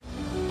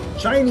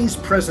Chinese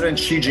President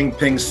Xi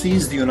Jinping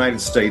sees the United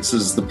States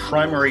as the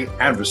primary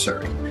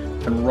adversary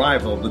and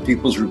rival of the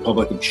People's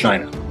Republic of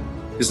China.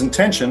 His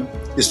intention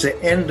is to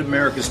end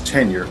America's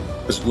tenure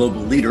as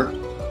global leader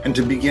and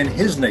to begin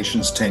his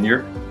nation's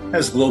tenure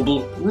as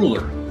global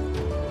ruler.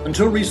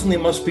 Until recently,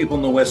 most people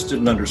in the West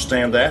didn't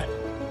understand that.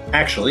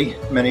 Actually,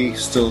 many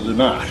still do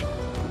not.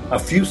 A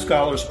few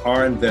scholars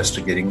are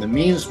investigating the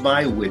means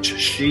by which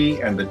Xi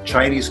and the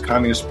Chinese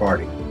Communist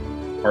Party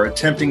are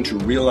attempting to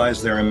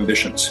realize their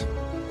ambitions.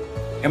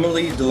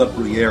 Emily de la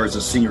Bruyere is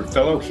a senior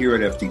fellow here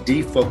at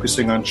FDD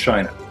focusing on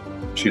China.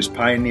 She has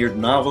pioneered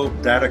novel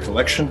data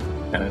collection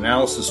and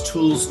analysis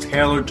tools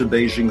tailored to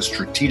Beijing's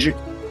strategic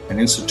and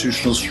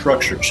institutional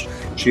structures.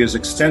 She has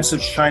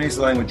extensive Chinese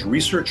language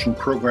research and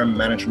program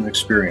management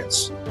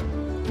experience.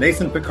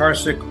 Nathan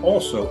Pekarsik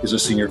also is a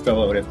senior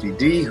fellow at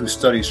FDD who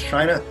studies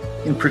China,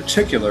 in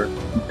particular,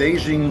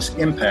 Beijing's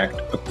impact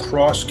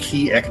across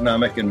key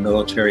economic and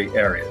military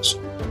areas.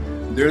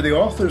 They're the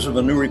authors of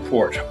a new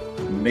report,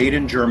 Made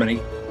in Germany,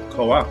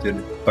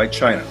 Co-opted by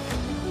China.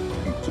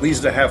 I'm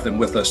pleased to have them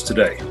with us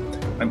today.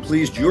 I'm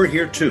pleased you're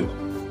here too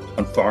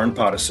on Foreign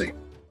Policy.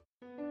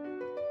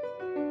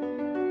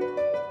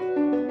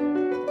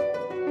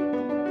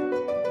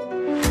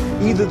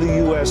 Either the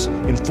U.S.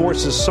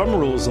 enforces some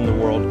rules in the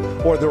world,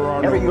 or there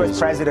are no rules. Every U.S.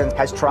 president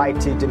has tried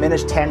to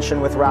diminish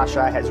tension with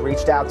Russia, has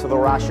reached out to the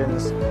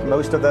Russians.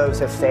 Most of those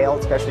have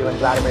failed, especially when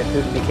Vladimir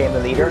Putin became the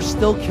leader. They're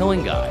still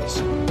killing guys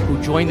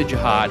who joined the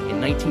jihad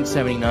in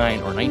 1979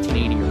 or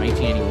 1980 or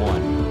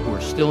 1981.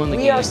 Still in the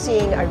game. We are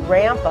seeing a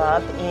ramp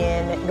up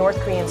in North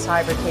Korean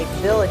cyber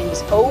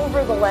capabilities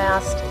over the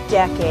last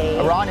decade.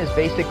 Iran is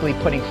basically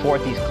putting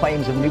forth these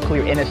claims of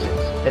nuclear innocence,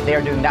 that they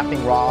are doing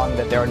nothing wrong,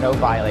 that there are no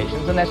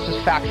violations, and that's just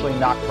factually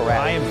not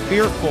correct. I am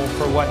fearful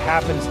for what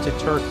happens to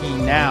Turkey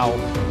now.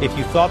 If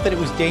you thought that it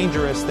was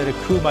dangerous that a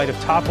coup might have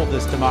toppled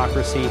this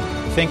democracy,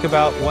 think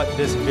about what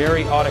this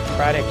very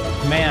autocratic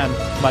man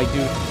might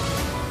do.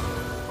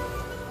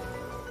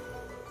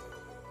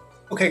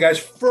 Okay, guys,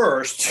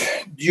 first,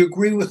 do you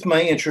agree with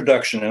my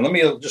introduction? And let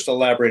me just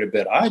elaborate a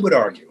bit. I would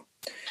argue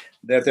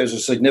that there's a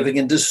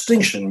significant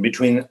distinction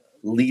between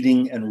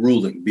leading and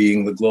ruling,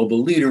 being the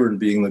global leader and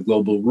being the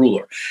global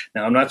ruler.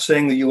 Now, I'm not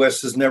saying the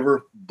U.S. has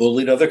never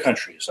bullied other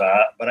countries,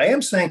 but I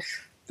am saying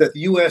that the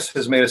U.S.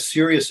 has made a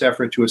serious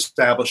effort to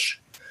establish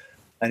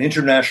an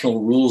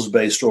international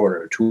rules-based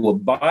order, to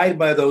abide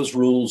by those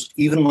rules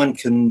even when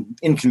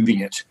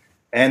inconvenient,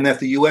 and that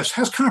the U.S.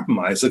 has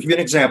compromised. I'll give you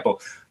an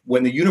example.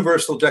 When the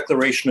Universal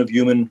Declaration of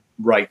Human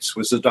Rights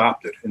was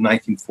adopted in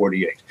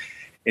 1948,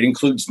 it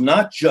includes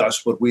not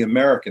just what we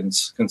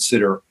Americans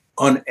consider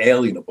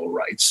unalienable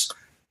rights,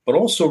 but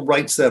also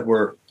rights that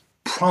were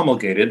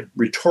promulgated,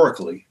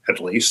 rhetorically at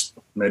least,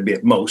 maybe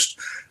at most,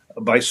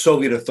 by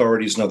Soviet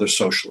authorities and other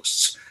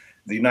socialists.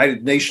 The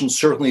United Nations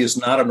certainly is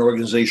not an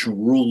organization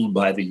ruled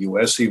by the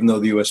U.S., even though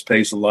the U.S.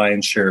 pays the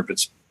lion's share of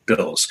its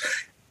bills.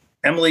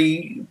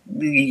 Emily,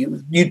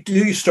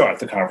 you start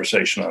the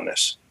conversation on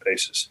this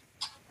basis.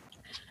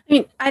 I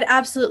mean, I'd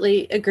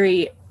absolutely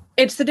agree.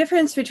 It's the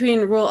difference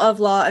between rule of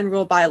law and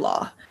rule by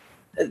law.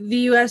 The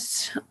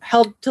U.S.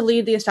 helped to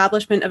lead the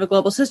establishment of a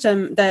global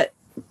system that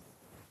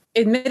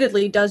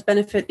admittedly does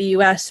benefit the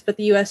U.S., but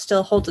the U.S.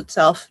 still holds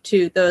itself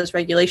to those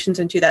regulations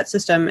and to that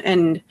system.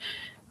 And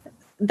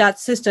that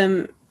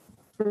system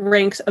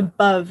ranks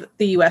above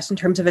the U.S. in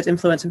terms of its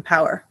influence and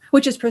power,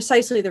 which is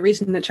precisely the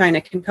reason that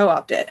China can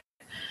co-opt it.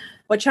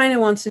 What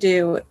China wants to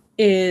do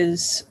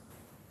is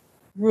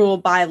rule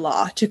by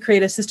law, to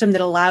create a system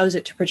that allows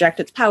it to project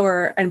its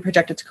power and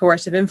project its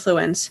coercive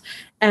influence,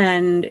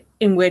 and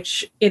in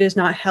which it is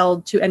not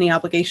held to any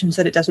obligations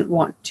that it doesn't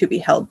want to be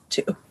held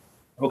to.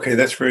 Okay,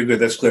 that's very good.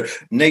 That's clear.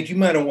 Nate, you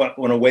might want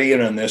to weigh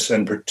in on this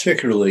and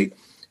particularly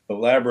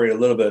elaborate a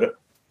little bit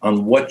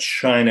on what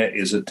China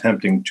is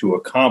attempting to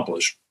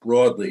accomplish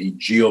broadly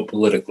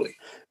geopolitically.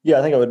 Yeah,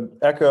 I think I would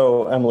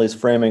echo Emily's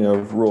framing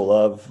of rule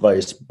of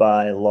vice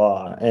by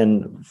law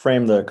and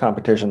frame the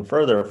competition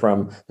further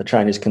from the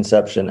Chinese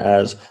conception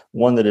as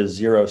one that is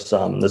zero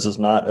sum. This is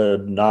not a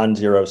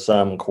non-zero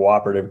sum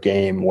cooperative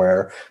game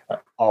where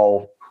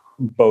all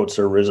boats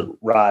are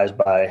rise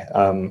by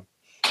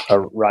a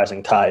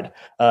rising tide.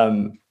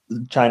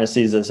 China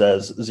sees this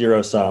as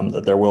zero sum,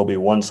 that there will be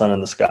one sun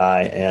in the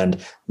sky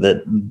and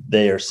that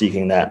they are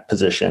seeking that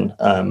position.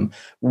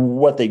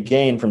 What they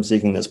gain from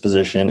seeking this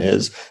position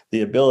is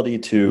the ability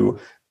to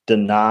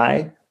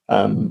deny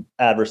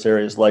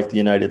adversaries like the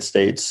United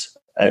States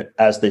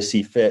as they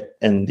see fit,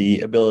 and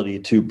the ability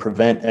to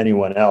prevent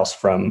anyone else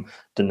from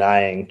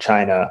denying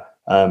China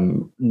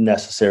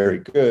necessary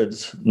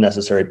goods,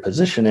 necessary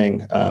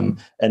positioning,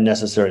 and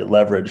necessary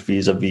leverage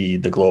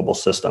vis-a-vis the global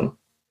system.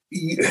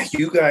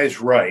 You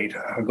guys write,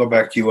 I'll go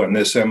back to you on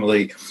this,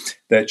 Emily,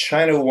 that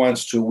China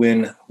wants to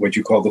win what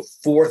you call the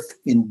fourth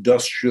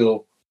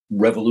industrial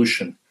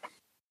revolution.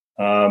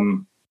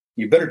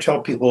 You better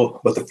tell people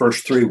what the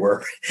first three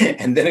were,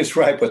 and then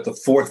describe what the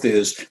fourth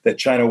is that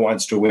China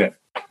wants to win.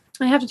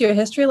 I have to do a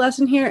history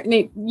lesson here.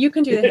 Nate, you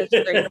can do the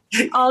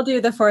history. I'll do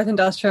the fourth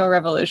industrial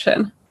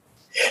revolution.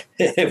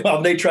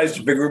 While Nate tries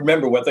to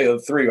remember what the other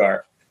three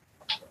are.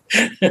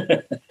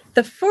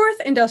 The fourth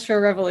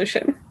industrial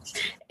revolution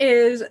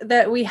is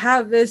that we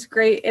have this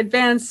great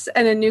advance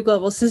and a new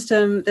global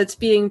system that's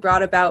being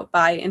brought about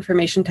by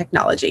information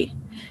technology.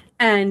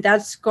 And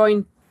that's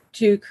going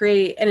to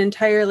create an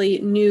entirely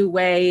new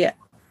way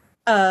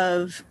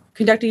of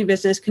conducting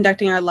business,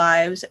 conducting our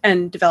lives,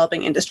 and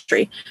developing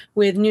industry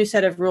with new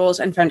set of rules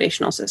and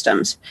foundational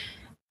systems.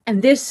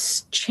 And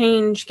this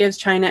change gives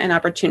China an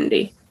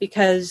opportunity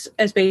because,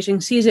 as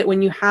Beijing sees it,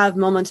 when you have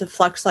moments of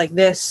flux like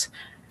this,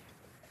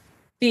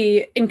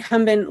 the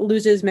incumbent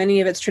loses many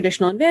of its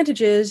traditional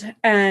advantages,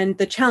 and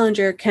the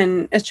challenger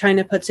can, as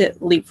China puts it,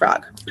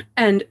 leapfrog.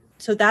 And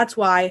so that's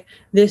why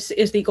this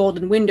is the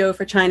golden window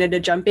for China to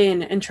jump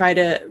in and try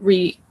to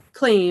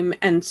reclaim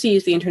and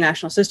seize the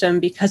international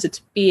system because it's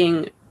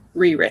being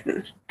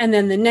rewritten. And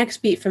then the next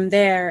beat from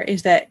there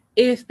is that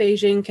if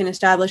Beijing can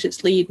establish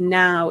its lead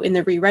now in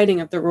the rewriting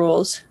of the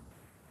rules,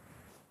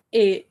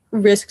 it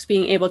risks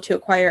being able to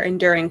acquire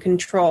enduring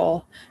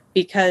control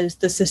because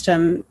the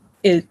system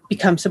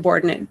becomes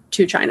subordinate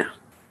to China.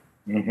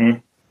 Mm-hmm.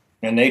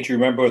 And Nate, do you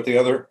remember what the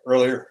other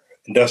earlier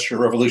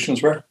industrial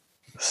revolutions were?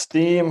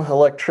 Steam,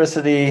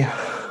 electricity,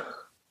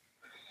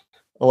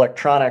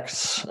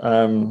 electronics,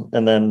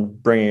 and then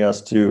bringing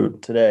us to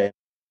today.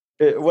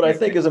 What I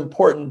think is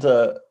important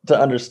to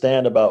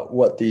understand about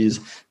what these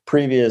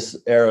previous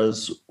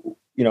eras,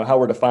 how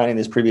we're defining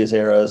these previous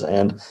eras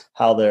and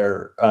how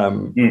they're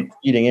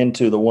eating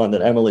into the one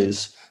that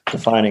Emily's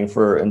defining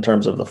in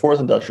terms of the fourth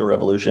industrial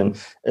revolution,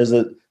 is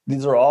that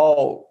these are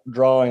all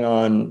drawing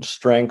on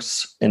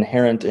strengths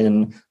inherent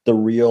in the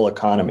real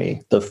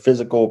economy, the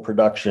physical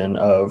production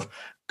of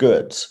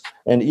goods.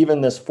 And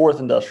even this fourth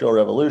industrial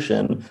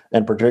revolution,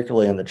 and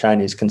particularly in the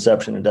Chinese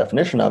conception and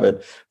definition of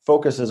it,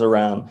 focuses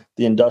around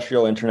the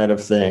industrial Internet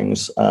of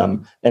Things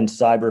and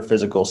cyber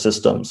physical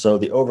systems. So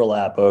the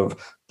overlap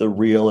of the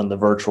real and the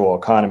virtual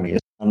economies.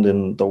 And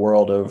in the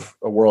world of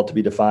a world to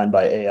be defined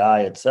by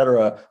AI, et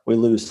cetera, we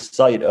lose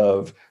sight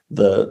of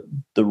the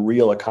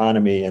real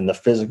economy and the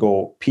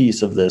physical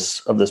piece of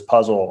this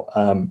puzzle.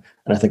 And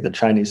I think the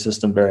Chinese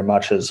system very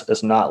much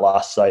has not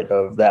lost sight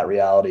of that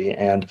reality.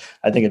 And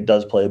I think it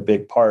does play a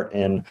big part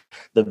in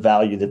the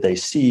value that they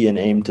see and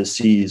aim to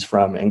seize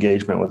from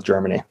engagement with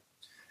Germany.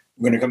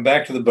 I'm going to come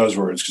back to the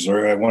buzzwords because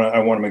I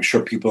want to make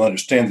sure people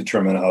understand the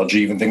terminology,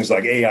 even things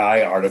like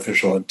AI,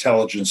 artificial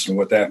intelligence, and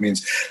what that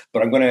means.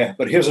 But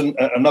here's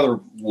another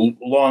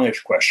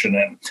longish question,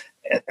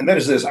 and that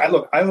is this: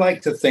 I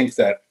like to think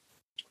that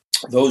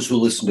those who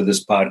listen to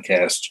this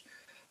podcast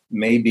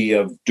may be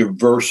of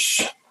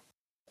diverse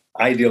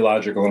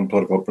ideological and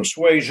political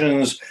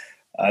persuasions,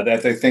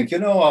 that they think,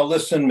 I'll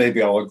listen,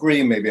 maybe I'll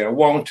agree, maybe I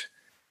won't.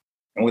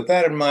 And with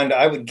that in mind,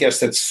 I would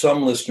guess that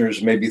some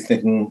listeners may be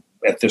thinking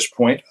at this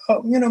point,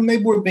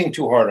 maybe we're being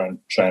too hard on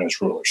China's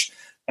rulers.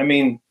 I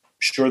mean,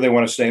 sure, they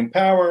want to stay in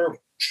power.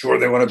 Sure,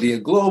 they want to be a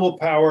global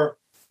power.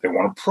 They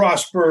want to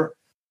prosper,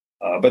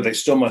 but they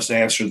still must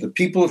answer the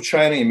people of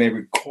China. You may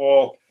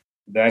recall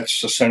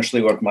that's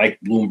essentially what Mike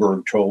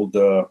Bloomberg told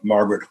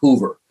Margaret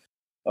Hoover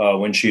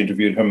when she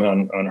interviewed him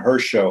on her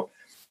show.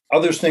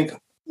 Others think,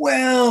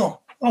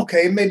 well,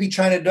 okay, maybe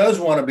China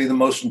does want to be the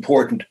most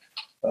important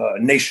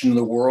nation in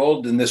the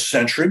world in this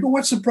century, but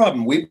what's the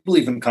problem? We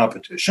believe in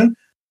competition,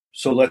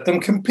 so let them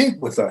compete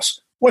with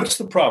us. What's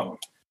the problem?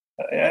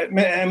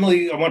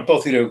 Emily, I want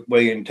both of you to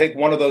weigh in. Take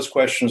one of those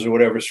questions or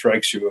whatever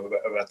strikes you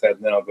about that,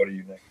 and then I'll go to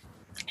you, Nick.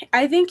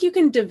 I think you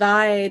can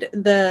divide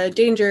the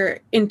danger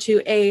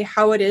into A,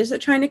 how it is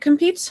that China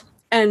competes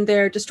and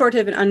their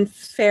distortive and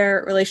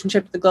unfair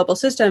relationship with the global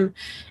system,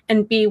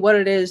 and B, what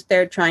it is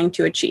they're trying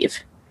to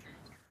achieve.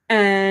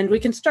 And we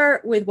can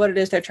start with what it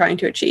is they're trying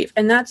to achieve.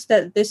 And that's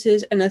that this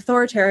is an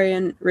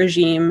authoritarian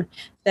regime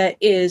that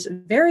is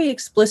very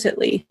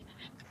explicitly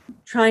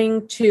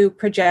trying to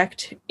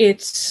project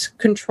its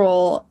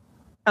control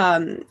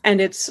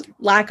and its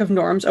lack of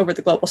norms over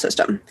the global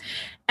system.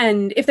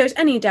 And if there's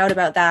any doubt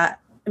about that,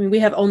 I mean, we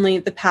have only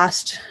the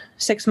past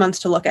 6 months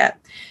to look at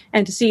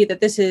and to see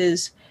that this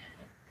is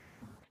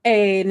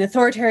an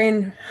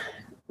authoritarian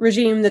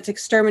regime that's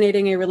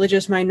exterminating a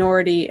religious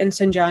minority in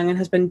Xinjiang and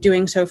has been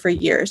doing so for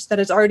years, that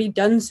has already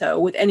done so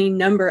with any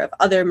number of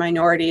other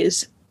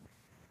minorities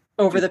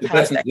over the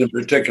past decade. In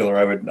particular,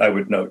 I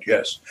would note,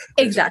 yes.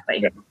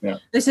 Exactly. Yeah.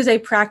 This is a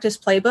practice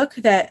playbook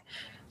that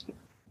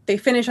they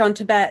finish on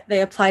Tibet,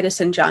 they apply to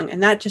Xinjiang,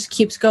 and that just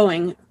keeps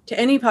going to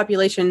any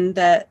population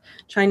that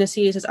China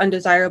sees as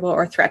undesirable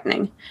or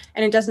threatening.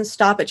 And it doesn't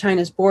stop at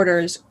China's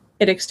borders.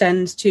 It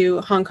extends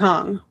to Hong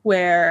Kong,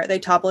 where they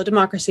topple a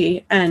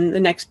democracy, and the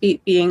next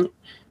beat being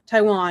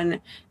Taiwan.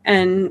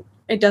 And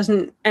it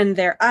doesn't end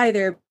there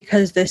either,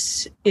 because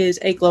this is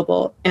a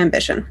global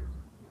ambition.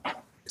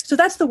 So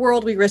that's the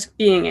world we risk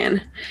being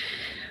in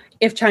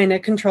if China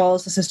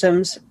controls the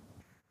systems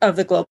of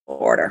the global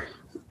order.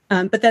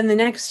 But then the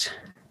next,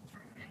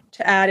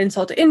 to add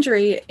insult to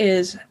injury,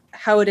 is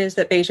how it is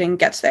that Beijing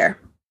gets there.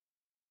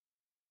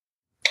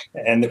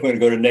 And we're going to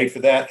go to Nate for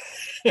that.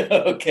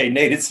 Okay,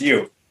 Nate, it's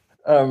you.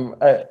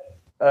 I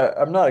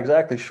I'm not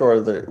exactly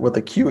sure what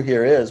the cue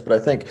here is, but I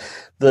think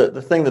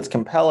the thing that's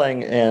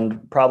compelling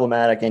and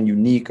problematic and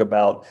unique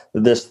about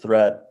this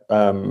threat,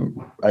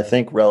 I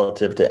think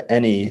relative to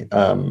any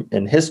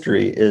in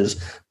history,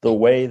 is the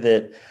way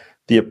that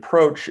the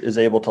approach is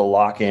able to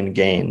lock in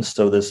gains.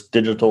 So this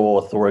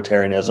digital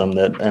authoritarianism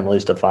that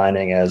Emily's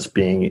defining as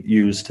being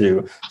used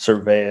to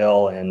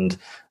surveil and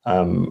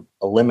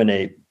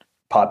eliminate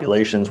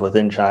populations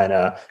within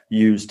China,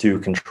 used to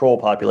control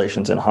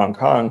populations in Hong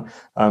Kong.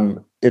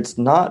 It's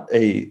not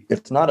a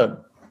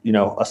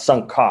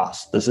sunk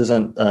cost. This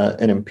isn't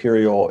an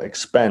imperial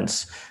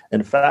expense.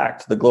 In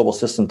fact, the global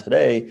system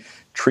today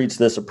treats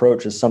this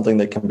approach as something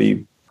that can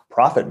be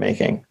profit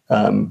making.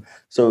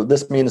 So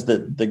this means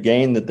that the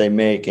gain that they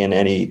make in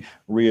any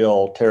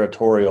real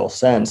territorial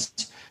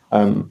sense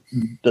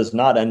does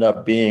not end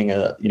up being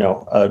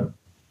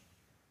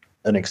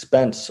an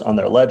expense on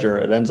their ledger.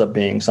 It ends up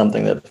being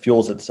something that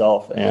fuels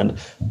itself and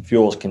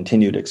fuels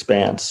continued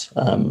expanse.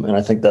 And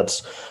I think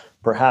that's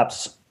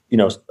perhaps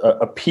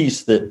a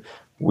piece that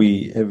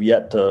we have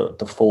yet to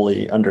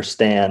fully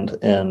understand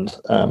and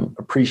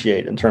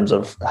appreciate in terms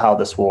of how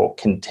this will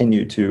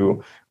continue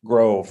to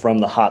grow from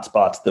the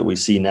hotspots that we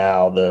see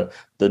now,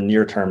 the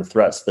near-term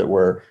threats that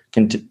we're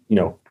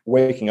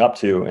waking up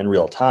to in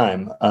real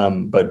time.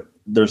 But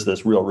there's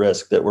this real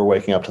risk that we're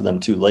waking up to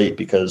them too late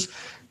because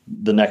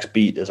the next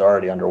beat is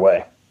already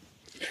underway.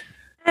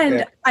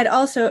 And I'd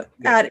also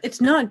add, it's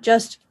not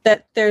just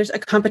that there's a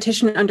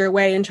competition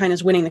underway and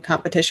China's winning the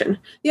competition.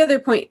 The other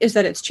point is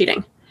that it's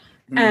cheating.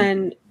 Mm-hmm.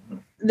 And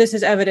this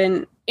is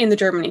evident in the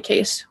Germany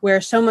case, where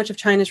so much of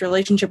China's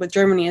relationship with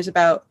Germany is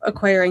about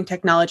acquiring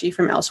technology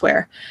from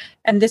elsewhere.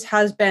 And this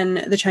has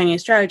been the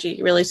Chinese strategy,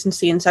 really, since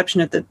the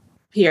inception of the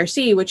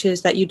PRC, which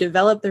is that you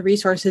develop the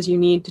resources you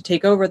need to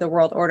take over the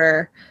world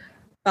order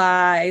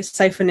by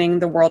siphoning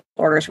the world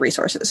order's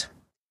resources.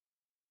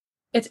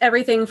 It's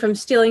everything from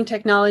stealing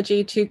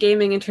technology to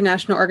gaming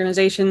international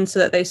organizations so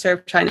that they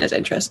serve China's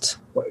interests.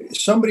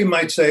 Somebody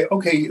might say,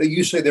 okay,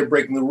 you say they're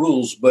breaking the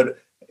rules, but,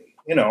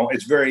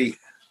 it's very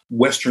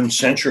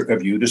Western-centric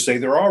of you to say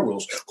there are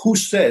rules. Who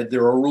said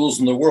there are rules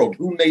in the world?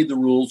 Who made the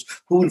rules?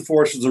 Who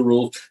enforces the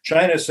rules?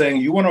 China is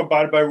saying, you want to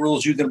abide by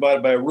rules, you can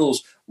abide by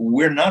rules.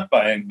 We're not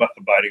abiding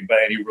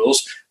by any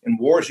rules. In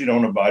wars, you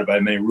don't abide by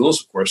many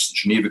rules. Of course, the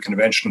Geneva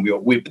Convention,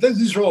 but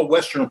these are all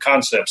Western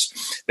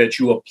concepts that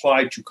you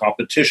apply to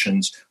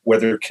competitions,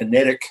 whether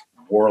kinetic,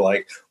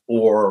 warlike,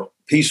 or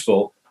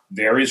peaceful,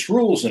 various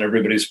rules, and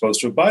everybody's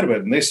supposed to abide by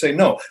them. And they say,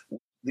 no,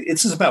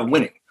 this is about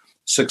winning.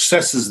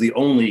 Success is the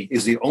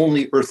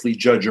only earthly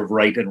judge of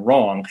right and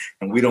wrong,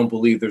 and we don't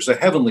believe there's a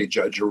heavenly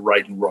judge of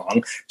right and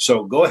wrong.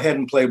 So go ahead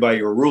and play by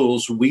your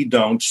rules. We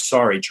don't.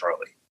 Sorry,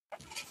 Charlie.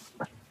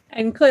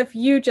 And Cliff,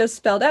 you just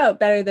spelled out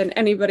better than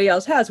anybody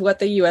else has what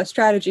the U.S.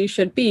 strategy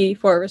should be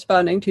for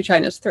responding to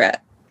China's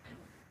threat.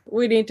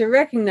 We need to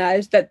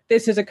recognize that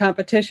this is a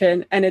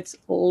competition, and it's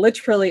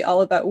literally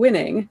all about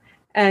winning.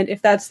 And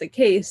if that's the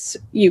case,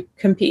 you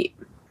compete.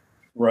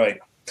 Right.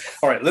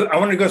 All right, I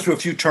want to go through a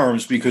few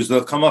terms because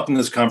they'll come up in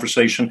this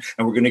conversation,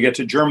 and we're going to get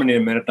to Germany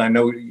in a minute. And I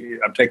know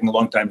I'm taking a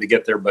long time to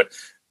get there, but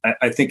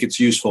I think it's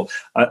useful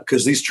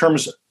because these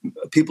terms,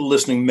 people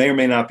listening may or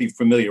may not be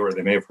familiar, or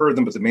they may have heard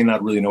them, but they may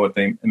not really know what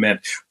they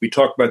meant. We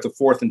talked about the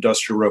Fourth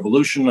Industrial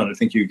Revolution, and I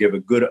think you give a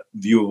good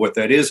view of what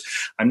that is.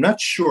 I'm not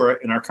sure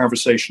in our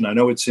conversation, I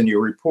know it's in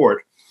your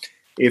report,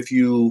 if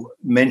you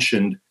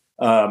mentioned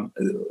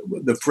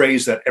the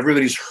phrase that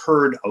everybody's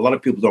heard, a lot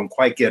of people don't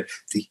quite get,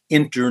 the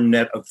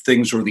Internet of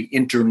Things or the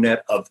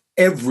Internet of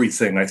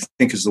Everything, I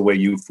think is the way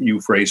you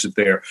phrase it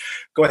there.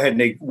 Go ahead,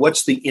 Nate.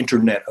 What's the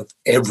Internet of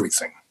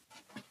Everything?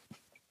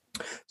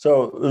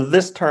 So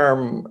this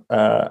term,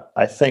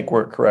 I think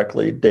we're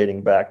correctly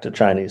dating back to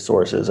Chinese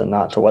sources and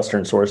not to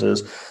Western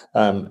sources.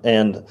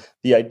 And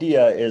the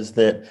idea is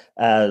that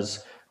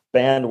as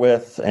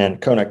bandwidth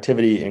and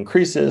connectivity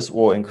increases,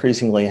 we'll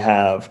increasingly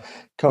have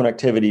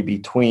connectivity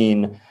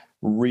between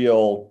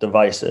real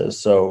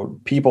devices. So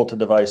people to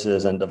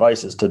devices and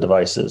devices to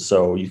devices.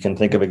 So you can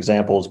think of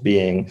examples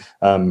being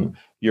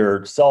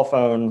your cell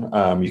phone.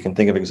 You can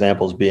think of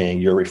examples being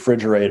your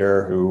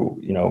refrigerator,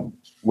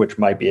 which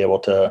might be able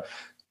to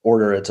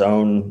order its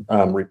own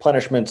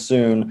replenishment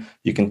soon.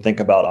 You can think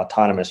about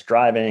autonomous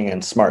driving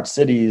and smart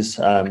cities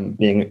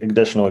being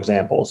additional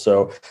examples.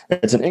 So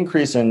it's an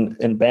increase in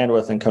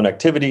bandwidth and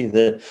connectivity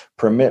that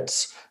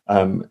permits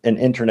an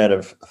Internet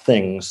of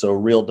Things, so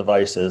real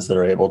devices that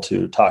are able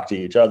to talk to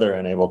each other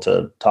and able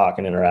to talk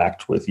and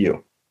interact with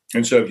you.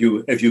 And so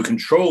if you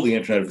control the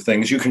Internet of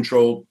Things, you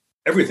control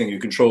everything. You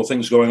control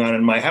things going on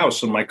in my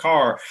house, in my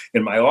car,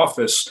 in my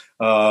office,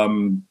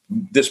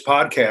 this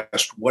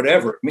podcast,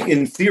 whatever.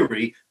 In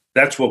theory,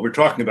 that's what we're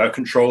talking about,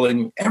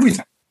 controlling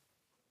everything.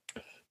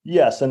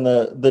 Yes, and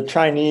the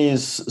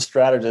Chinese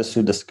strategists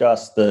who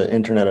discuss the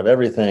Internet of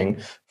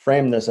Everything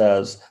frame this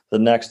as the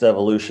next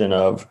evolution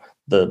of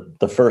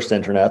the first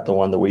internet, the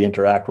one that we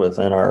interact with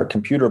in our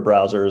computer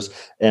browsers,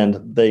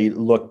 and they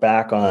look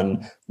back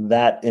on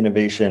that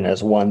innovation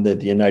as one that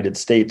the United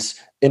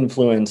States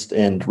influenced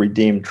and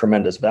redeemed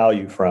tremendous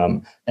value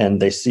from.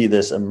 And they see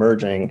this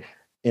emerging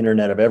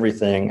Internet of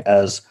Everything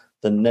as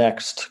the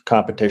next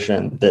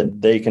competition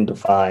that they can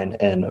define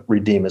and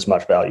redeem as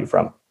much value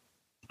from.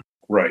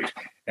 Right.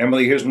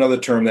 Emily, here's another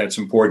term that's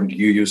important.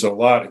 You use it a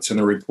lot. It's in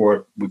the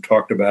report. We've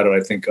talked about it,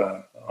 I think,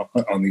 on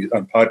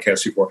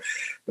podcasts before.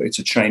 It's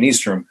a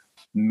Chinese term,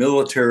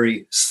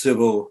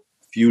 military-civil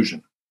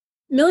fusion.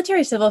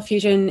 Military-civil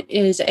fusion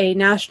is a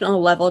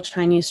national level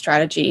Chinese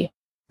strategy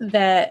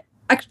that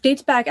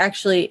dates back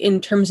actually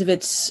in terms of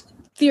its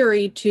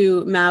theory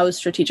to Mao's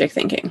strategic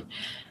thinking.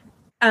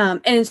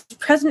 And its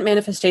present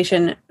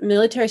manifestation,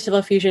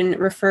 military-civil fusion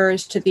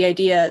refers to the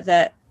idea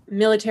that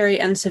military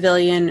and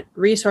civilian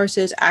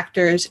resources,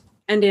 actors,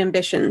 and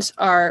ambitions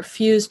are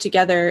fused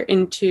together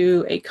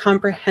into a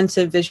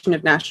comprehensive vision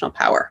of national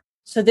power.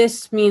 So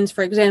this means,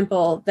 for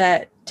example,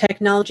 that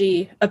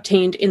technology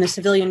obtained in the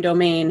civilian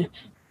domain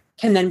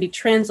can then be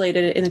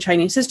translated in the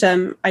Chinese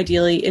system,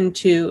 ideally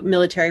into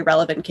military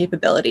relevant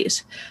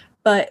capabilities.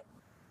 But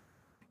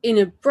in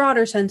a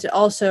broader sense, it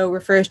also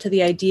refers to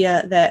the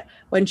idea that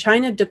when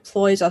China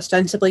deploys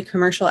ostensibly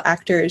commercial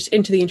actors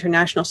into the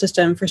international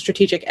system for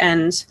strategic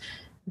ends,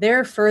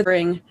 they're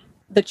furthering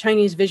the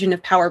Chinese vision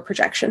of power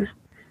projection.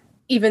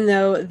 Even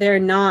though they're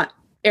not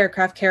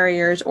aircraft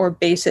carriers or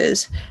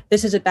bases,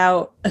 this is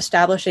about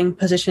establishing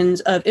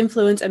positions of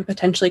influence and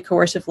potentially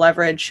coercive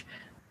leverage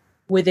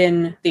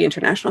within the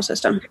international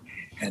system.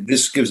 And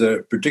this gives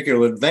a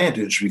particular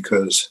advantage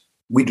because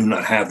we do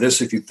not have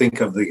this. If you think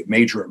of the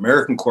major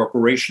American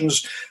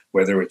corporations,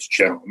 whether it's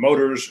General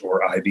Motors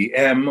or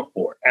IBM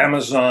or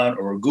Amazon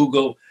or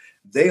Google,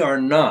 they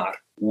are not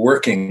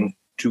working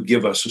to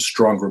give us a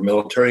stronger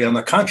military. On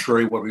the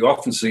contrary, what we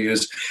often see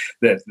is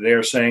that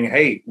they're saying,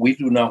 hey, we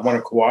do not want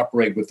to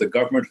cooperate with the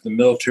government or the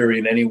military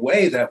in any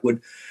way that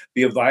would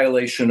be a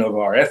violation of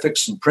our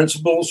ethics and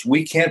principles.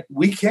 We can't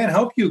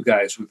help you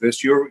guys with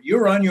this.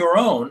 You're on your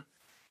own.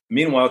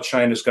 Meanwhile,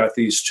 China's got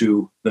these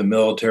two, the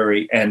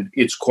military and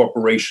its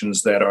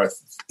corporations that are,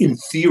 in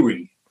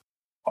theory,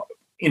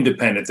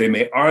 independent. They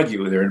may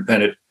argue they're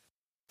independent,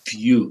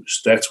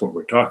 fused. That's what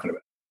we're talking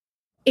about.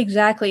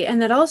 Exactly.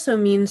 And that also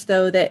means,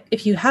 though, that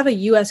if you have a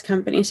U.S.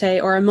 company, say,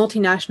 or a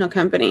multinational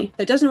company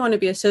that doesn't want to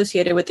be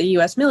associated with the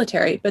U.S.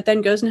 military, but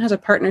then goes and has a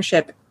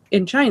partnership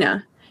in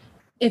China,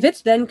 if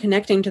it's then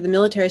connecting to the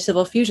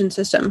military-civil fusion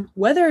system,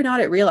 whether or not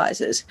it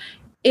realizes,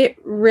 it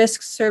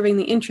risks serving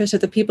the interests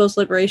of the People's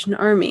Liberation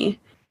Army,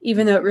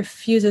 even though it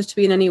refuses to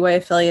be in any way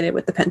affiliated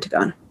with the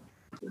Pentagon.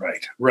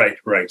 Right.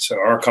 So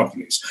our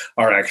companies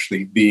are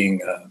actually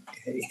being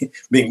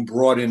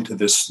brought into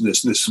this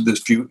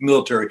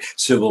military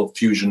civil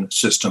fusion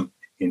system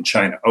in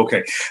China.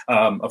 Okay,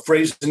 a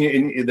phrase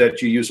that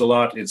you use a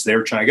lot is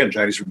there. China again.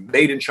 Chinese are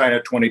made in China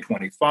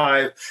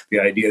 2025. The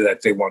idea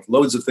that they want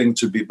loads of things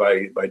to be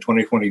by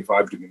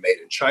 2025 to be made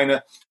in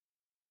China.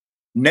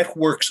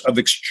 Networks of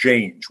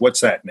exchange.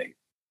 What's that, Nate?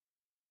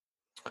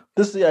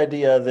 This is the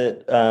idea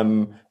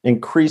that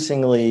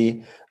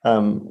increasingly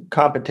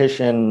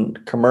competition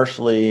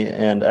commercially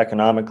and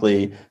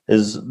economically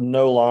is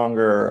no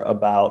longer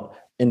about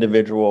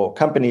individual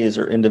companies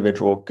or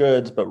individual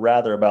goods, but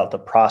rather about the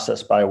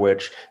process by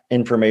which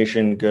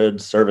information,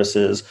 goods,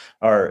 services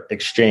are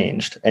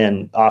exchanged.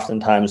 And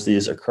oftentimes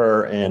these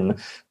occur in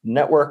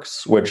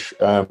networks, which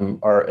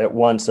are at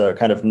once a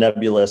kind of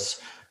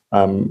nebulous,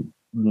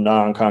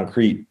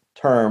 non-concrete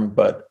term,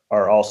 but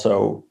are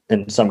also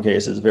in some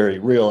cases very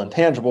real and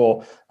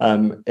tangible,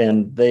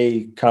 and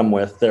they come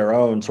with their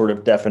own sort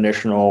of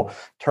definitional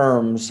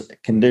terms,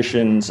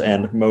 conditions,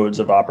 and modes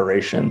of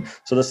operation.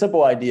 So the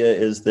simple idea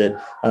is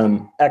that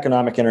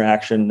economic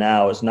interaction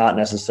now is not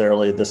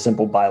necessarily the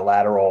simple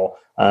bilateral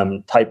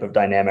type of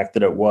dynamic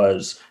that it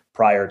was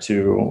prior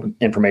to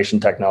information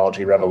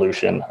technology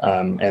revolution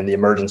and the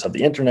emergence of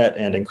the internet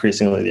and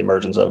increasingly the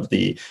emergence of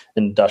the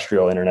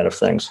industrial Internet of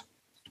Things.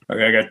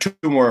 Okay, I got two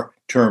more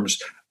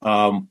terms.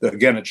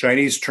 Again, a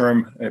Chinese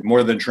term,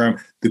 more than term,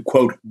 the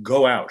quote,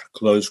 go out,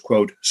 close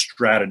quote,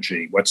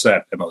 strategy. What's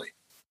that, Emily?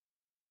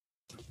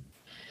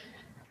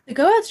 The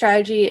go out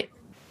strategy,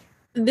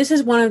 this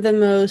is one of the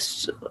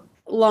most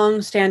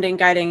long-standing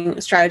guiding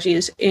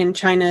strategies in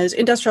China's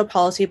industrial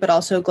policy, but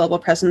also global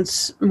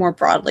presence more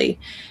broadly.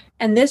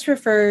 And this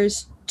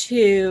refers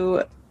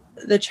to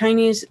the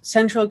Chinese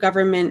central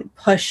government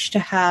push to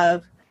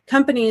have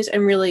companies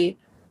and really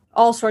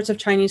all sorts of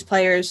Chinese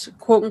players,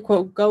 quote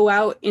unquote, go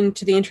out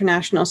into the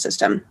international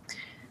system.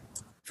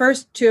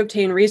 First, to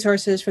obtain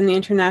resources from the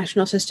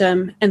international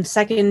system, and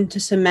second,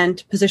 to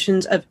cement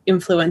positions of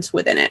influence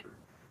within it.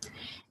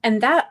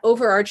 And that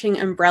overarching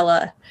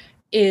umbrella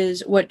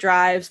is what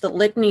drives the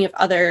litany of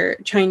other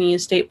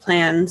Chinese state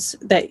plans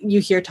that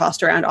you hear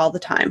tossed around all the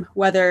time,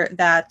 whether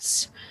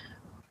that's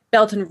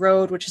Belt and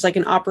Road, which is like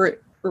an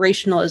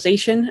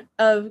operationalization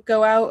of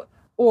go out,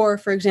 or,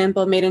 for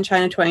example, Made in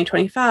China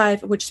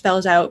 2025, which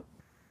spells out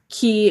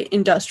key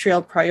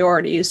industrial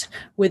priorities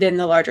within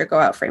the larger go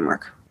out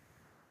framework.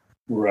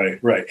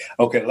 Right.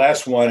 Okay,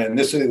 last one, and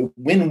this is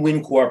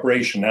win-win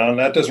cooperation. Now,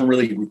 that doesn't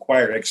really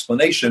require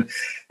explanation,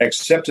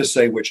 except to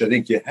say, which I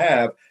think you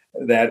have,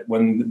 that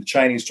when the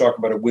Chinese talk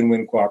about a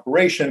win-win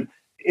cooperation,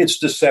 it's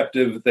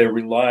deceptive. They're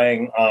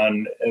relying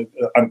on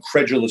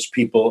credulous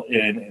people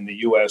in the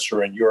U.S.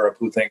 or in Europe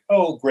who think,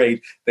 oh,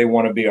 great, they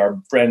want to be our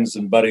friends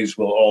and buddies,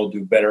 we'll all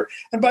do better.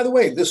 And by the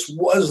way, this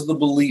was the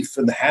belief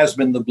and has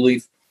been the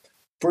belief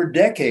for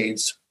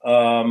decades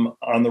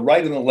on the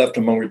right and the left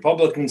among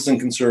Republicans and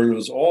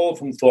conservatives, all of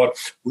whom thought,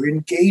 we're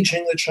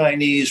engaging the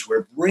Chinese,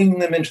 we're bringing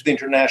them into the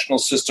international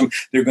system,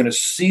 they're going to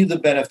see the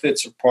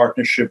benefits of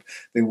partnership,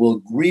 they will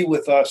agree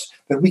with us,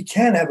 that we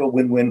can have a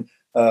win-win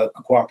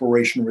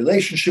cooperation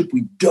relationship.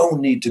 We don't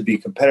need to be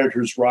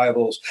competitors,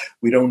 rivals.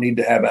 We don't need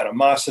to have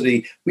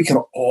animosity. We can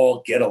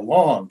all get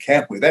along,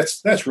 can't we?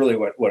 That's really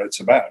what it's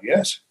about,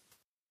 yes?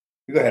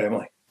 You go ahead,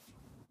 Emily.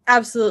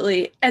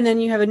 Absolutely. And then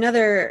you have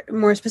another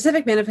more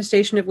specific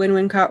manifestation of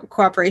win-win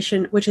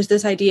cooperation, which is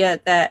this idea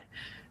that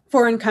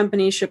foreign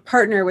companies should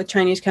partner with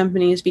Chinese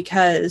companies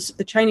because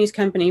the Chinese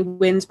company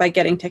wins by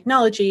getting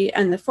technology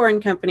and the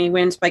foreign company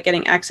wins by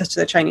getting access to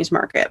the Chinese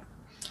market.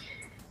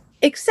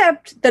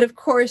 Except that, of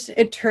course,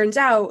 it turns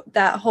out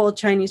that whole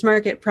Chinese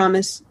market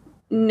promise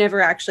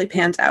never actually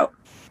pans out.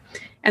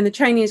 And the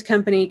Chinese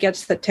company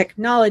gets the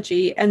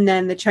technology, and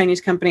then the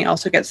Chinese company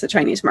also gets the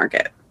Chinese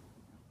market.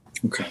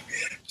 Okay.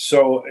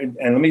 So, and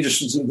let me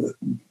just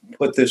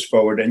put this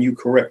forward, and you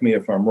correct me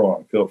if I'm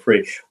wrong, feel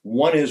free.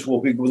 One is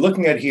what we're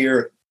looking at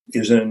here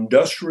is an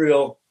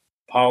industrial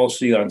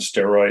policy on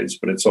steroids,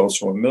 but it's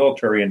also a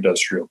military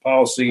industrial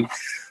policy.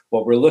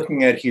 What we're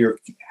looking at here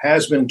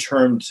has been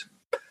termed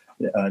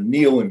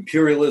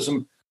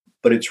neo-imperialism,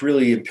 but it's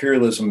really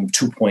imperialism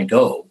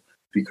 2.0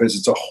 because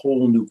it's a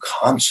whole new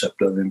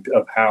concept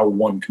of how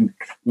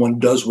one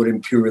does what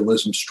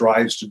imperialism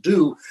strives to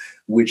do,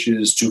 which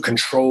is to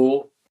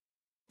control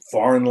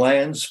foreign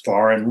lands,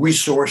 foreign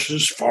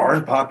resources,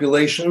 foreign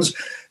populations.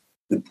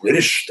 The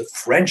British, the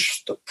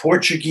French, the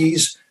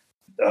Portuguese,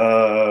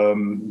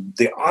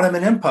 the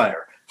Ottoman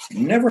Empire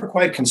never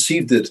quite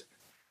conceived it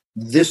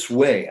this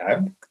way.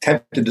 I'm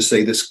tempted to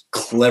say this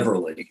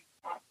cleverly.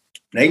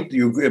 Nate,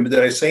 did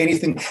I say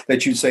anything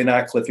that you'd say,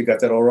 nah, Cliff, you got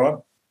that all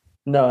wrong?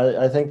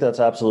 No, I think that's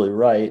absolutely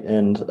right.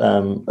 And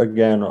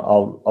again,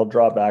 I'll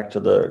draw back to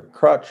the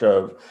crutch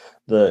of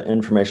the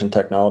information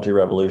technology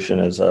revolution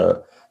as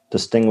a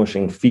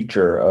distinguishing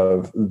feature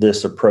of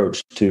this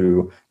approach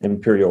to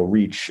imperial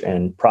reach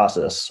and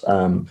process.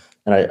 And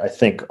I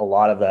think a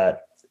lot of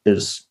that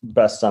is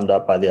best summed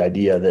up by the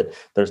idea that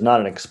there's not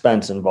an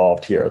expense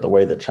involved here. The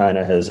way that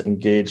China has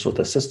engaged with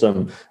the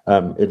system,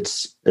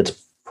 it's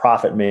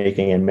profit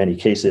making in many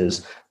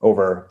cases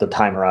over the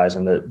time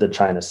horizon that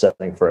China's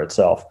setting for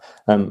itself.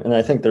 And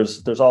I think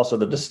there's also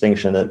the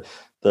distinction that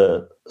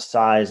the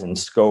size and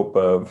scope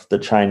of the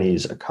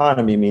Chinese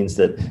economy means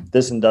that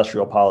this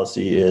industrial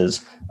policy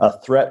is a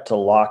threat to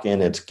lock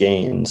in its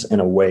gains in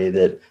a way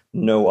that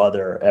no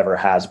other ever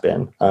has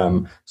been.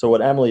 So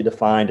what Emily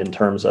defined in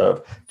terms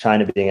of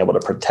China being able to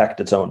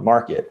protect its own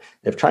market,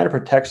 if China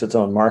protects its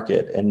own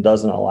market and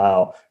doesn't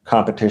allow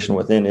competition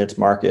within its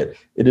market,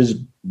 it is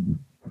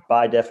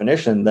by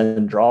definition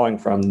then drawing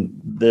from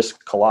this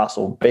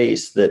colossal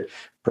base that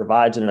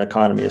provides it an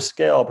economy of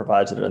scale,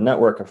 provides it a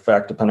network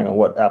effect, depending on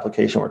what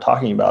application we're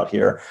talking about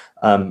here.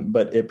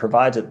 But it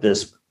provides it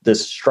this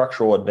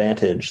structural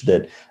advantage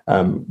that,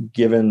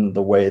 given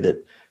the way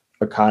that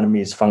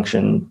economies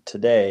function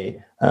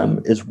today,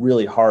 is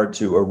really hard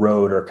to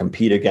erode or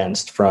compete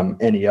against from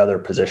any other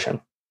position.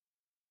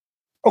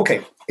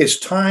 Okay, it's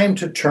time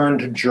to turn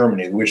to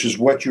Germany, which is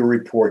what your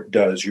report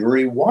does.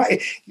 Yuri, why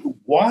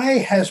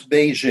has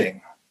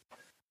Beijing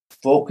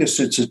focused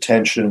its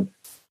attention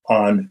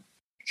on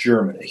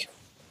Germany?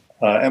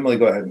 Emily,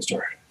 go ahead and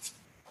start.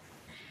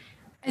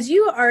 As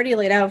you already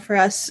laid out for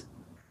us,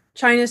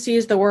 China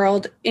sees the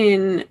world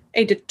in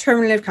a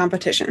determinative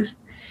competition,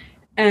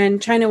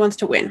 and China wants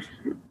to win.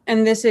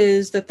 And this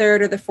is the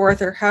third or the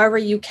fourth, or however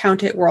you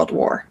count it, world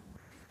war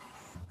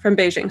from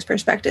Beijing's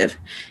perspective.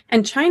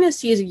 And China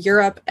sees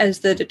Europe as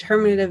the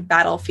determinative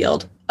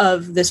battlefield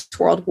of this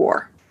world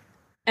war.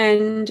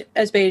 And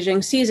as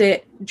Beijing sees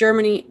it,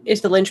 Germany is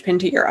the linchpin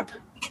to Europe.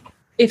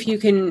 If you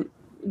can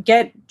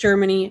get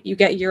Germany, you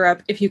get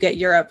Europe. If you get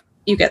Europe,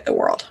 you get the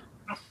world.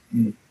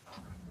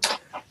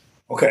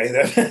 Okay,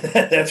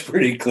 that's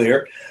pretty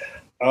clear.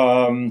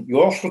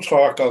 You also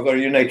talk, I'll go to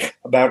you, Nate,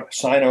 about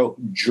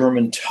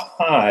Sino-German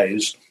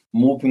ties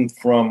moving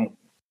from,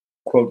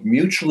 quote,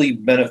 mutually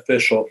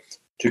beneficial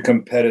to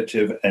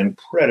competitive and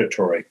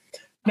predatory.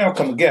 Now,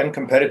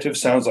 competitive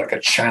sounds like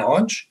a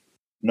challenge,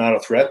 not a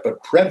threat,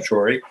 but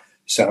predatory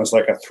sounds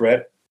like a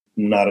threat,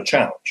 not a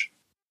challenge.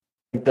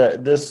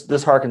 This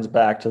harkens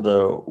back to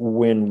the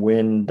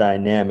win-win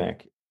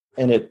dynamic,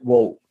 and it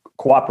will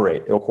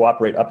cooperate. It will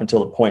cooperate up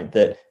until the point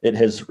that it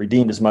has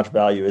redeemed as much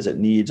value as it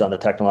needs on the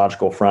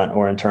technological front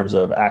or in terms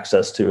of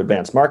access to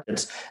advanced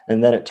markets,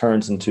 and then it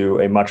turns into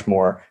a much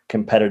more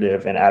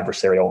competitive and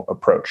adversarial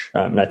approach.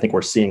 And I think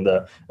we're seeing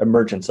the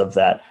emergence of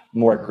that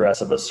more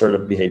aggressive,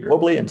 assertive behavior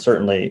globally, and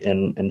certainly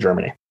in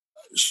Germany.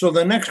 So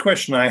the next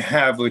question I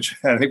have, which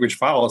I think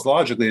follows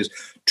logically, is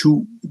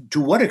to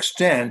what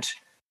extent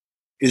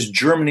is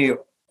Germany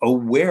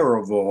aware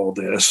of all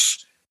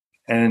this?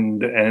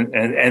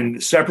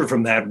 And separate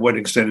from that, what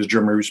extent is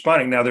Germany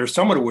responding? Now, they're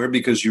somewhat aware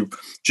because you've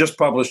just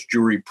published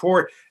your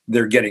report.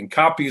 They're getting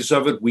copies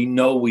of it. We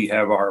know we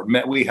have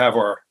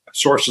our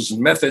sources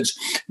and methods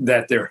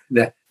that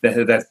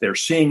they're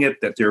seeing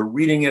it, that they're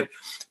reading it.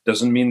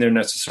 Doesn't mean they're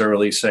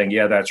necessarily saying,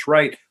 "Yeah, that's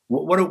right."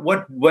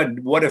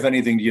 What if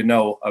anything do you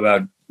know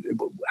about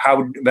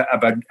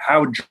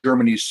how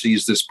Germany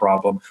sees this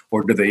problem,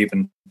 or do they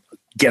even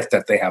get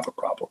that they have a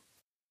problem?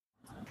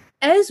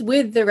 As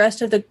with the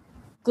rest of the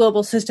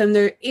global system,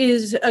 there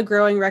is a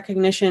growing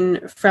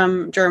recognition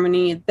from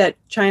Germany that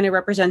China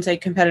represents a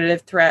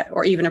competitive threat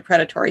or even a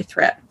predatory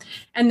threat.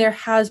 And there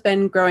has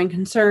been growing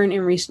concern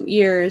in recent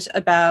years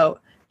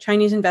about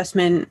Chinese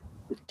investment,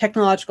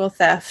 technological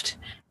theft,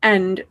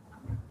 and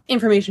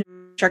information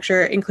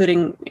infrastructure,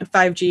 including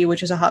 5G,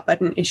 which is a hot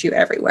button issue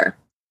everywhere.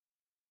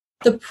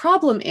 The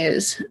problem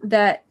is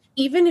that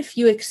even if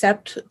you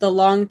accept the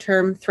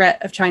long-term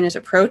threat of China's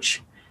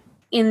approach,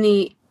 in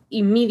the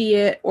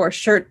immediate or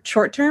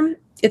short term,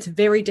 it's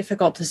very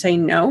difficult to say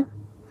no.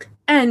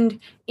 And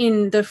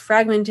in the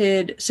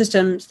fragmented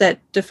systems that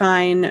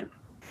define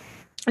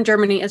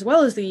Germany as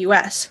well as the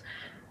US,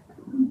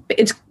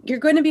 you're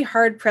going to be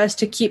hard-pressed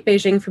to keep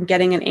Beijing from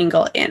getting an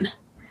angle in,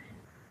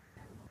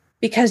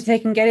 because they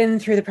can get in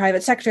through the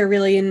private sector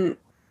really in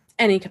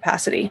any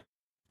capacity.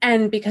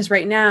 And because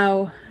right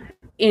now,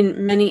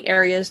 in many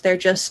areas, there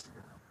just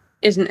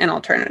isn't an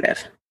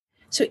alternative.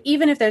 So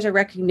even if there's a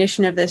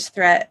recognition of this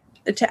threat,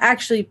 to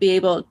actually be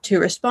able to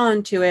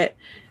respond to it,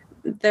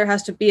 there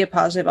has to be a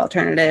positive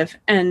alternative,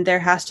 and there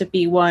has to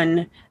be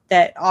one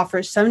that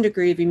offers some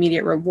degree of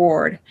immediate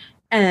reward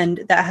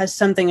and that has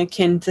something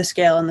akin to the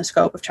scale and the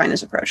scope of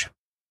China's approach.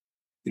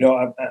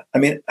 I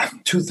mean,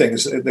 two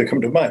things that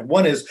come to mind.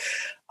 One is,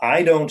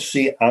 I don't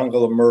see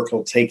Angela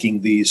Merkel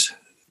taking these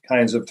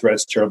kinds of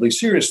threats terribly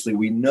seriously.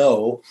 We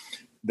know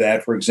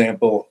that, for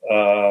example,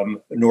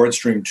 Nord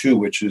Stream 2,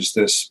 which is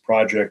this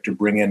project to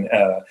bring in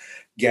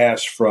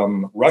gas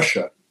from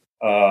Russia,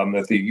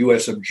 that the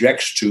U.S.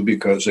 objects to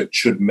because it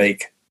should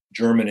make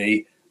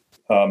Germany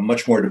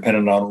much more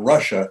dependent on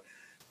Russia.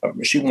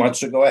 She wants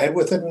to go ahead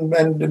with it,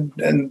 and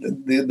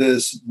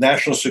the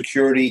national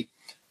security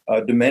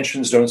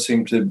dimensions don't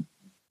seem to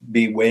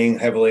be weighing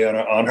heavily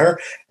on her.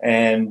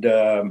 And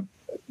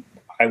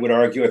I would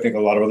argue, I think a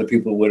lot of other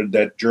people would,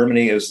 that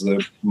Germany, as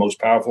the most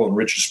powerful and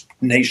richest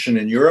nation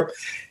in Europe,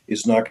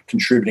 is not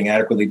contributing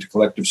adequately to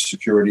collective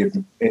security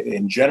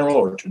in general,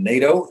 or to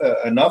NATO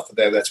enough.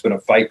 That's been a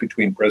fight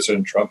between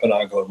President Trump and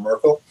Angela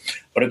Merkel.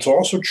 But it's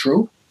also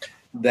true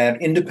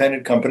that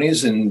independent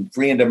companies in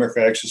free and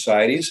democratic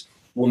societies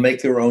will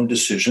make their own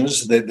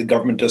decisions. The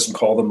government doesn't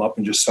call them up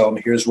and just tell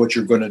them, here's what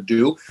you're going to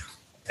do.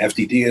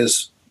 FDD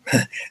has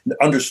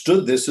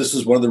understood this. This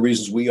is one of the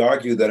reasons we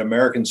argue that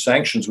American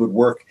sanctions would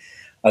work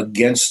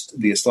against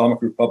the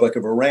Islamic Republic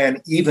of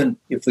Iran, even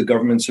if the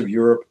governments of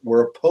Europe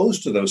were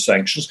opposed to those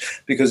sanctions,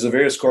 because the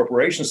various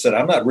corporations said,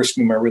 I'm not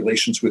risking my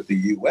relations with the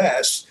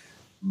U.S.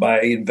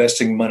 by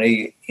investing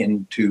money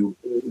into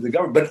the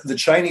government. But the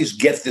Chinese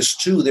get this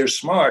too. They're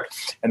smart,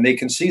 and they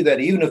can see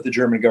that even if the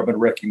German government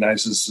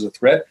recognizes this as a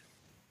threat,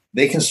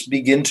 they can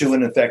begin to,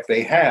 and in fact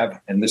they have,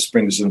 and this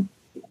brings in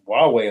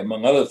Huawei,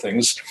 among other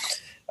things,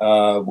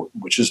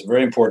 which is a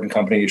very important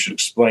company. You should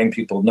explain,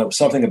 people know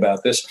something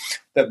about this,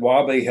 that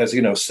Huawei has,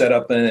 set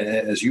up,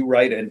 as you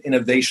write, an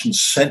innovation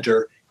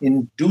center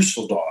in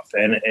Dusseldorf.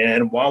 And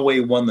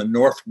Huawei won the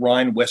North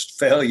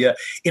Rhine-Westphalia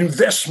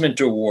Investment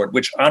Award,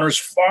 which honors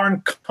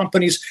foreign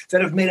companies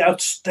that have made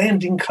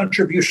outstanding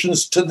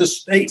contributions to the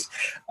state.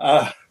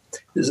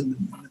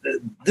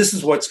 This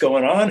is what's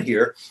going on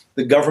here.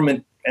 The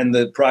government and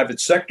the private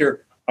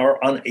sector are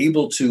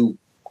unable to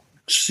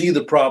see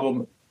the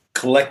problem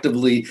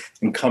collectively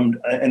and come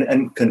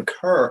and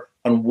concur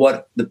on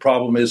what the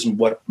problem is and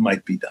what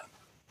might be done.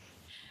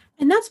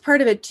 And that's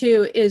part of it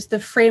too, is the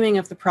framing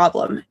of the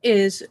problem.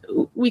 Is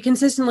we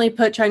consistently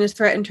put China's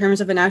threat in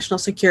terms of a national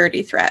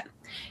security threat.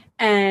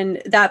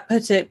 And that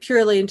puts it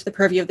purely into the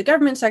purview of the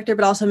government sector,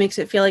 but also makes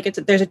it feel like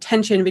there's a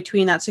tension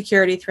between that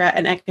security threat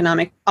and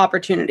economic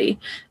opportunity.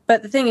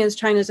 But the thing is,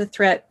 China's a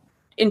threat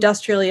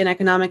industrially and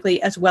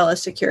economically as well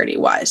as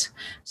security-wise.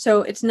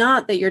 So it's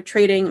not that you're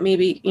trading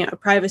maybe a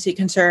privacy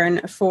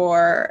concern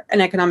for an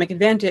economic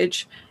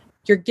advantage.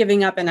 You're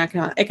giving up an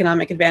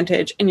economic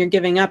advantage, and you're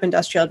giving up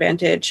industrial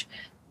advantage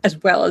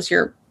as well as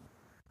your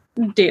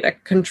data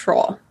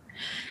control.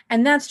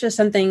 And that's just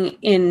something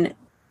in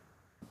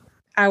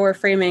our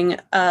framing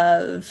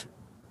of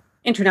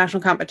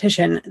international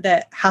competition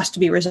that has to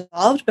be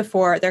resolved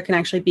before there can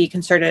actually be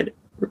concerted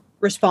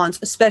response,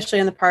 especially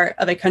on the part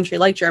of a country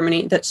like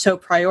Germany that so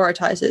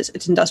prioritizes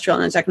its industrial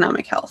and its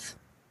economic health.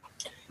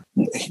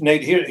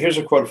 Nate, here's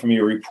a quote from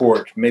your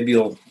report. Maybe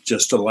you'll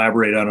just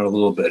elaborate on it a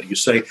little bit. You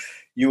say,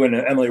 you and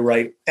Emily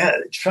write,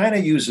 China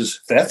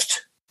uses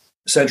theft,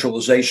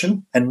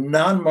 centralization, and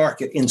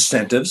non-market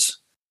incentives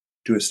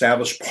to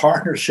establish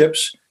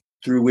partnerships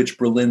through which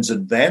Berlin's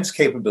advanced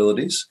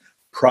capabilities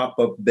prop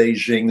up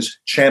Beijing's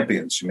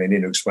champions. You may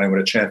need to explain what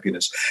a champion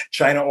is.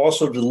 China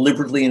also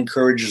deliberately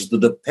encourages the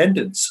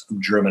dependence of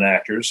German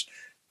actors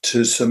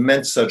to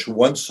cement such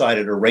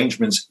one-sided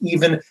arrangements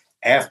even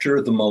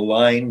after the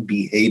malign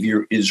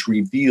behavior is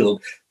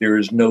revealed. There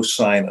is no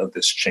sign of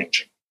this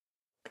changing.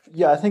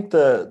 Yeah, I think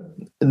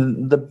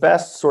the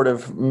best sort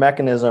of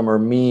mechanism or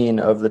mean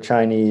of the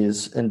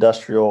Chinese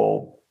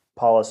industrial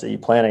policy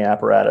planning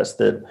apparatus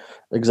that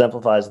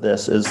exemplifies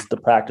this is the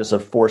practice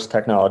of forced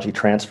technology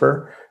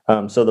transfer.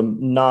 So the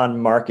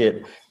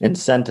non-market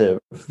incentive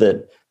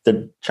that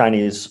the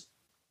Chinese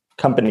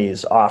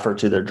companies offer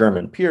to their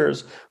German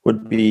peers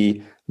would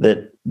be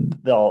that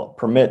they'll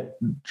permit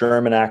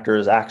German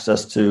actors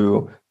access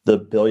to the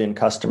billion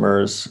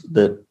customers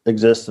that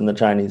exist in the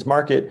Chinese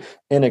market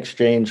in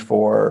exchange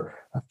for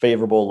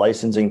favorable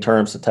licensing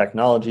terms to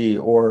technology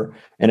or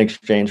in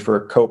exchange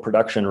for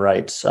co-production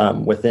rights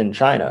within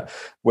China,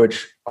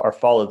 which are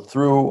followed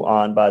through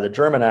on by the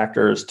German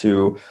actors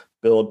to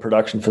build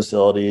production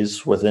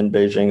facilities within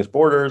Beijing's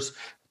borders,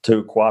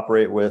 to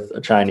cooperate with a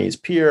Chinese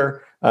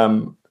peer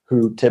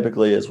who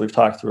typically, as we've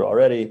talked through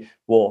already,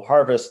 will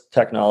harvest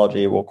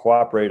technology, will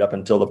cooperate up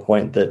until the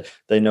point that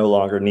they no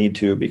longer need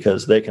to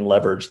because they can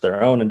leverage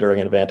their own enduring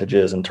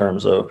advantages in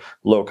terms of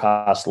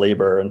low-cost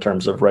labor, in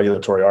terms of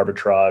regulatory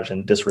arbitrage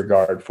and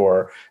disregard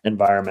for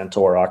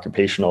environmental or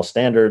occupational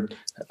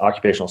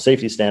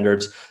safety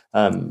standards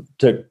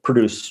to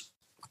produce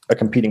a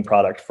competing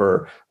product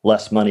for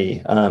less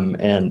money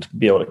and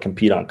be able to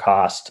compete on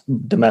cost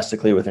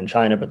domestically within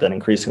China, but then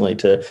increasingly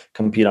to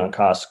compete on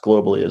cost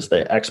globally as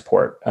they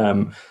export.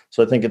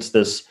 So I think it's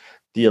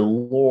the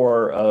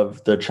allure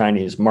of the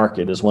Chinese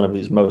market is one of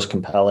these most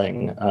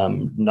compelling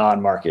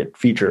non-market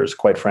features,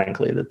 quite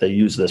frankly, that they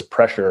use this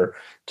pressure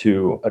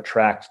to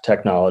attract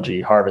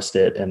technology, harvest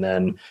it, and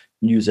then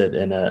use it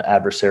in an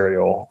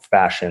adversarial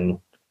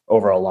fashion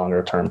over a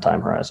longer term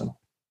time horizon.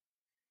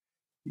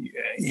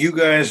 You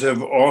guys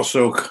have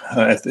also,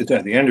 at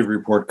the end of the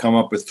report, come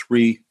up with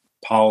 3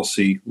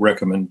 policy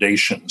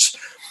recommendations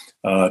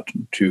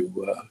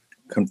to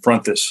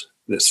confront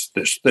this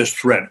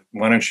threat.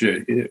 Why don't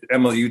you,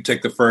 Emily, you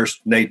take the first,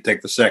 Nate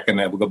take the second,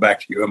 and we'll go back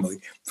to you, Emily,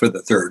 for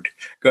the third.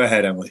 Go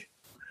ahead, Emily.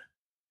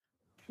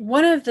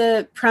 One of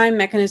the prime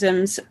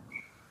mechanisms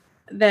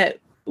that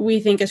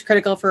we think is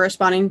critical for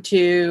responding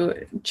to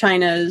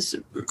China's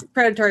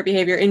predatory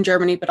behavior in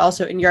Germany, but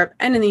also in Europe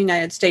and in the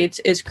United States,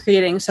 is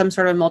creating some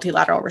sort of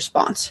multilateral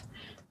response,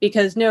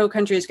 because no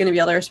country is going to be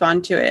able to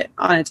respond to it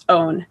on its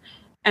own.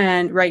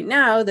 And right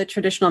now, the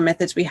traditional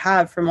methods we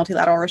have for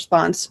multilateral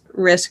response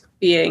risk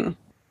being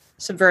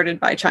subverted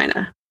by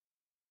China.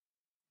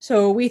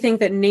 So we think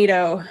that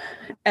NATO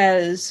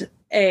as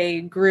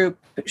a group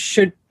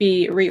should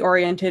be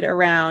reoriented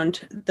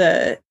around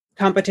the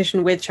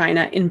competition with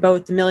China in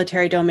both the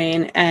military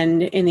domain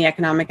and in the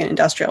economic and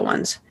industrial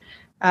ones.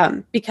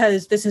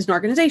 Because this is an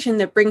organization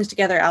that brings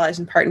together allies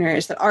and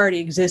partners that already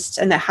exists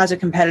and that has a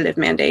competitive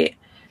mandate.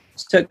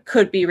 So it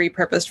could be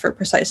repurposed for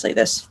precisely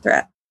this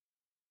threat.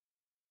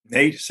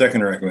 Nate,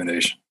 second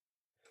recommendation.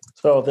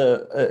 So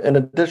an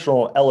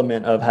additional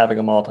element of having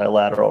a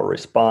multilateral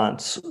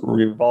response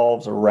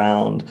revolves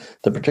around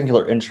the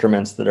particular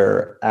instruments that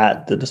are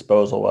at the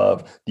disposal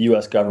of the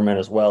U.S. government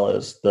as well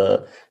as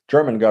the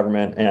German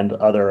government and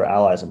other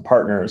allies and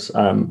partners.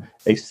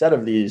 A set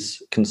of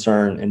these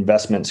concern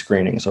investment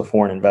screening. So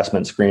foreign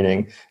investment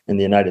screening in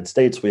the United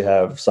States, we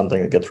have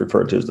something that gets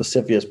referred to as the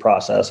CFIUS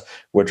process,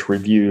 which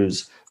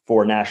reviews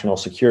for national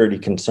security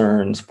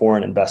concerns,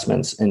 foreign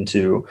investments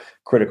into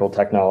critical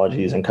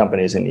technologies and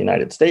companies in the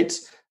United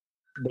States.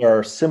 There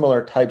are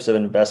similar types of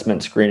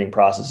investment screening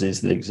processes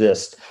that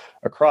exist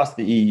across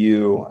the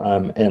EU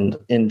and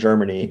in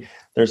Germany.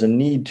 There's a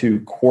need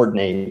to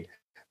coordinate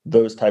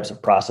those types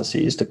of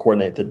processes, to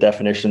coordinate the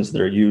definitions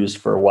that are used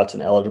for what's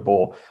an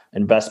eligible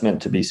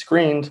investment to be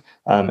screened,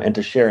 and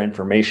to share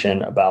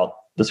information about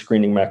the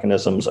screening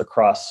mechanisms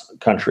across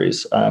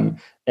countries.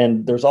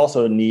 And there's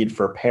also a need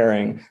for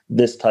pairing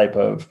this type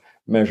of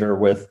measure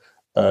with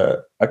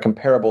a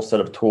comparable set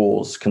of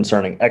tools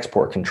concerning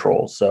export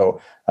controls. So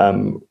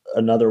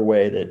another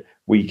way that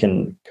we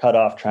can cut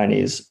off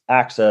Chinese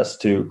access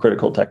to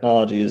critical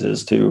technologies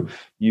is to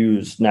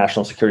use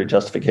national security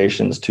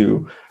justifications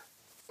to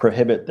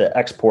prohibit the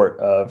export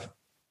of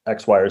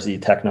X, Y, or Z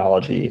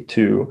technology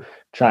to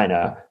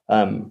China.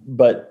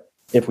 But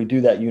if we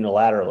do that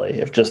unilaterally,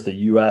 if just the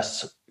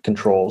U.S.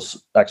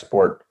 controls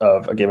export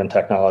of a given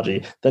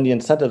technology, then the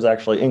incentives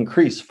actually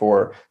increase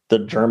for the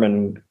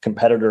German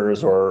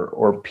competitors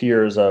or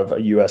peers of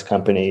a U.S.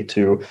 company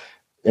to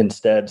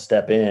instead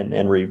step in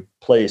and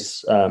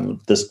replace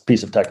this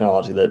piece of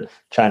technology that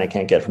China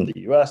can't get from the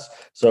U.S.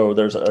 So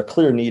there's a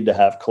clear need to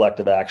have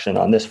collective action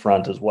on this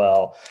front as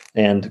well.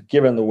 And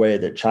given the way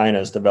that China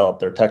has developed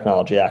their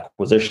technology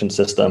acquisition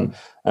system,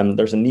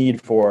 there's a need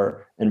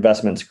for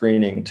investment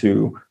screening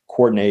to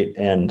coordinate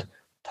and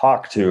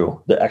talk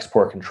to the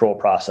export control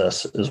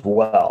process as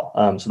well.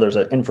 So there's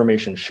an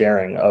information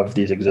sharing of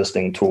these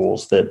existing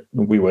tools that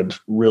we would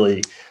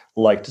really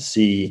like to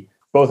see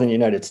both in the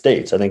United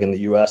States. I think in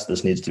the U.S.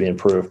 this needs to be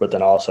improved, but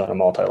then also in a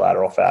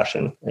multilateral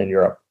fashion in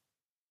Europe.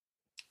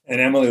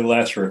 And Emily, the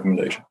last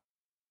recommendation.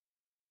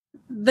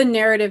 The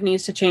narrative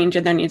needs to change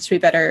and there needs to be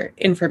better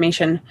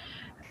information.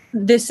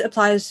 This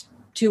applies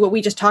to what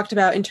we just talked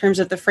about in terms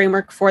of the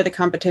framework for the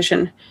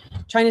competition.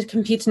 China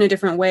competes in a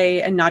different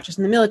way and not just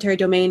in the military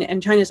domain,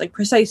 and China's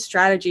precise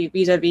strategy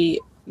vis-a-vis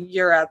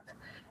Europe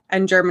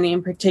and Germany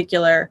in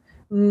particular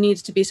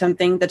needs to be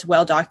something that's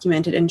well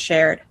documented and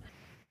shared.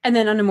 And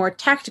then on a more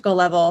tactical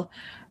level,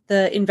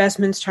 the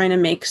investments China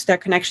makes, their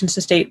connections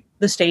to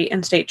the state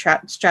and state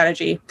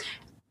strategy,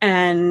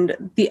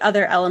 and the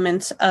other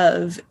elements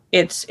of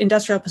its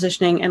industrial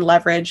positioning and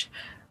leverage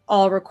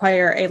all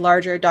require a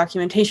larger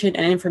documentation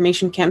and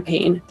information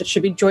campaign that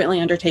should be jointly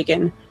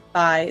undertaken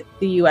by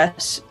the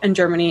U.S. and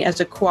Germany as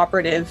a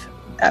cooperative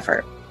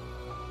effort.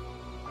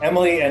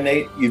 Emily and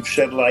Nate, you've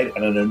shed light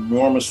on an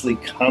enormously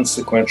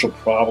consequential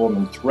problem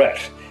and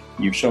threat.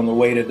 You've shown the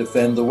way to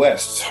defend the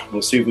West.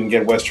 We'll see if we can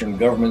get Western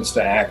governments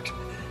to act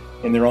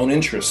in their own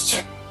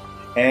interests.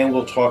 And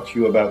we'll talk to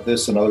you about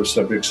this and other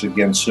subjects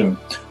again soon.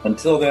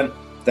 Until then,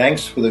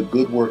 thanks for the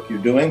good work you're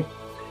doing.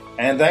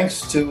 And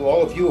thanks to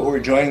all of you who are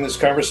joining this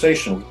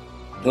conversation.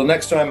 Until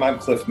next time, I'm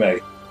Cliff May,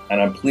 and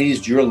I'm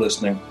pleased you're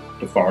listening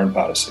to Foreign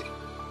Policy.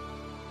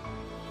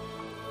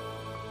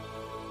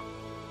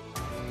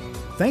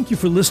 Thank you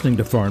for listening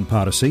to Foreign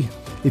Policy.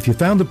 If you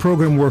found the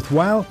program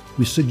worthwhile,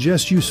 we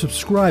suggest you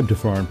subscribe to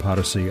Foreign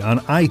Policy on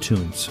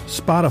iTunes,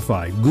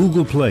 Spotify,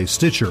 Google Play,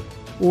 Stitcher,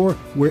 or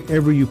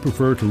wherever you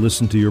prefer to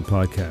listen to your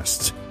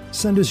podcasts.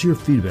 Send us your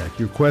feedback,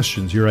 your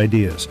questions, your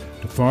ideas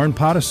to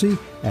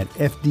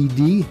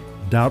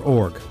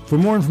foreignpolicy@fdd.org. For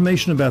more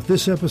information about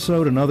this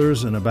episode and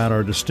others and about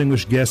our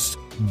distinguished guests,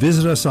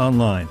 visit us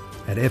online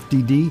at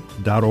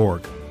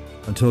fdd.org.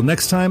 Until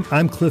next time,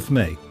 I'm Cliff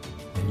May,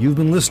 and you've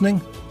been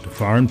listening to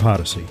Foreign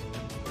Policy.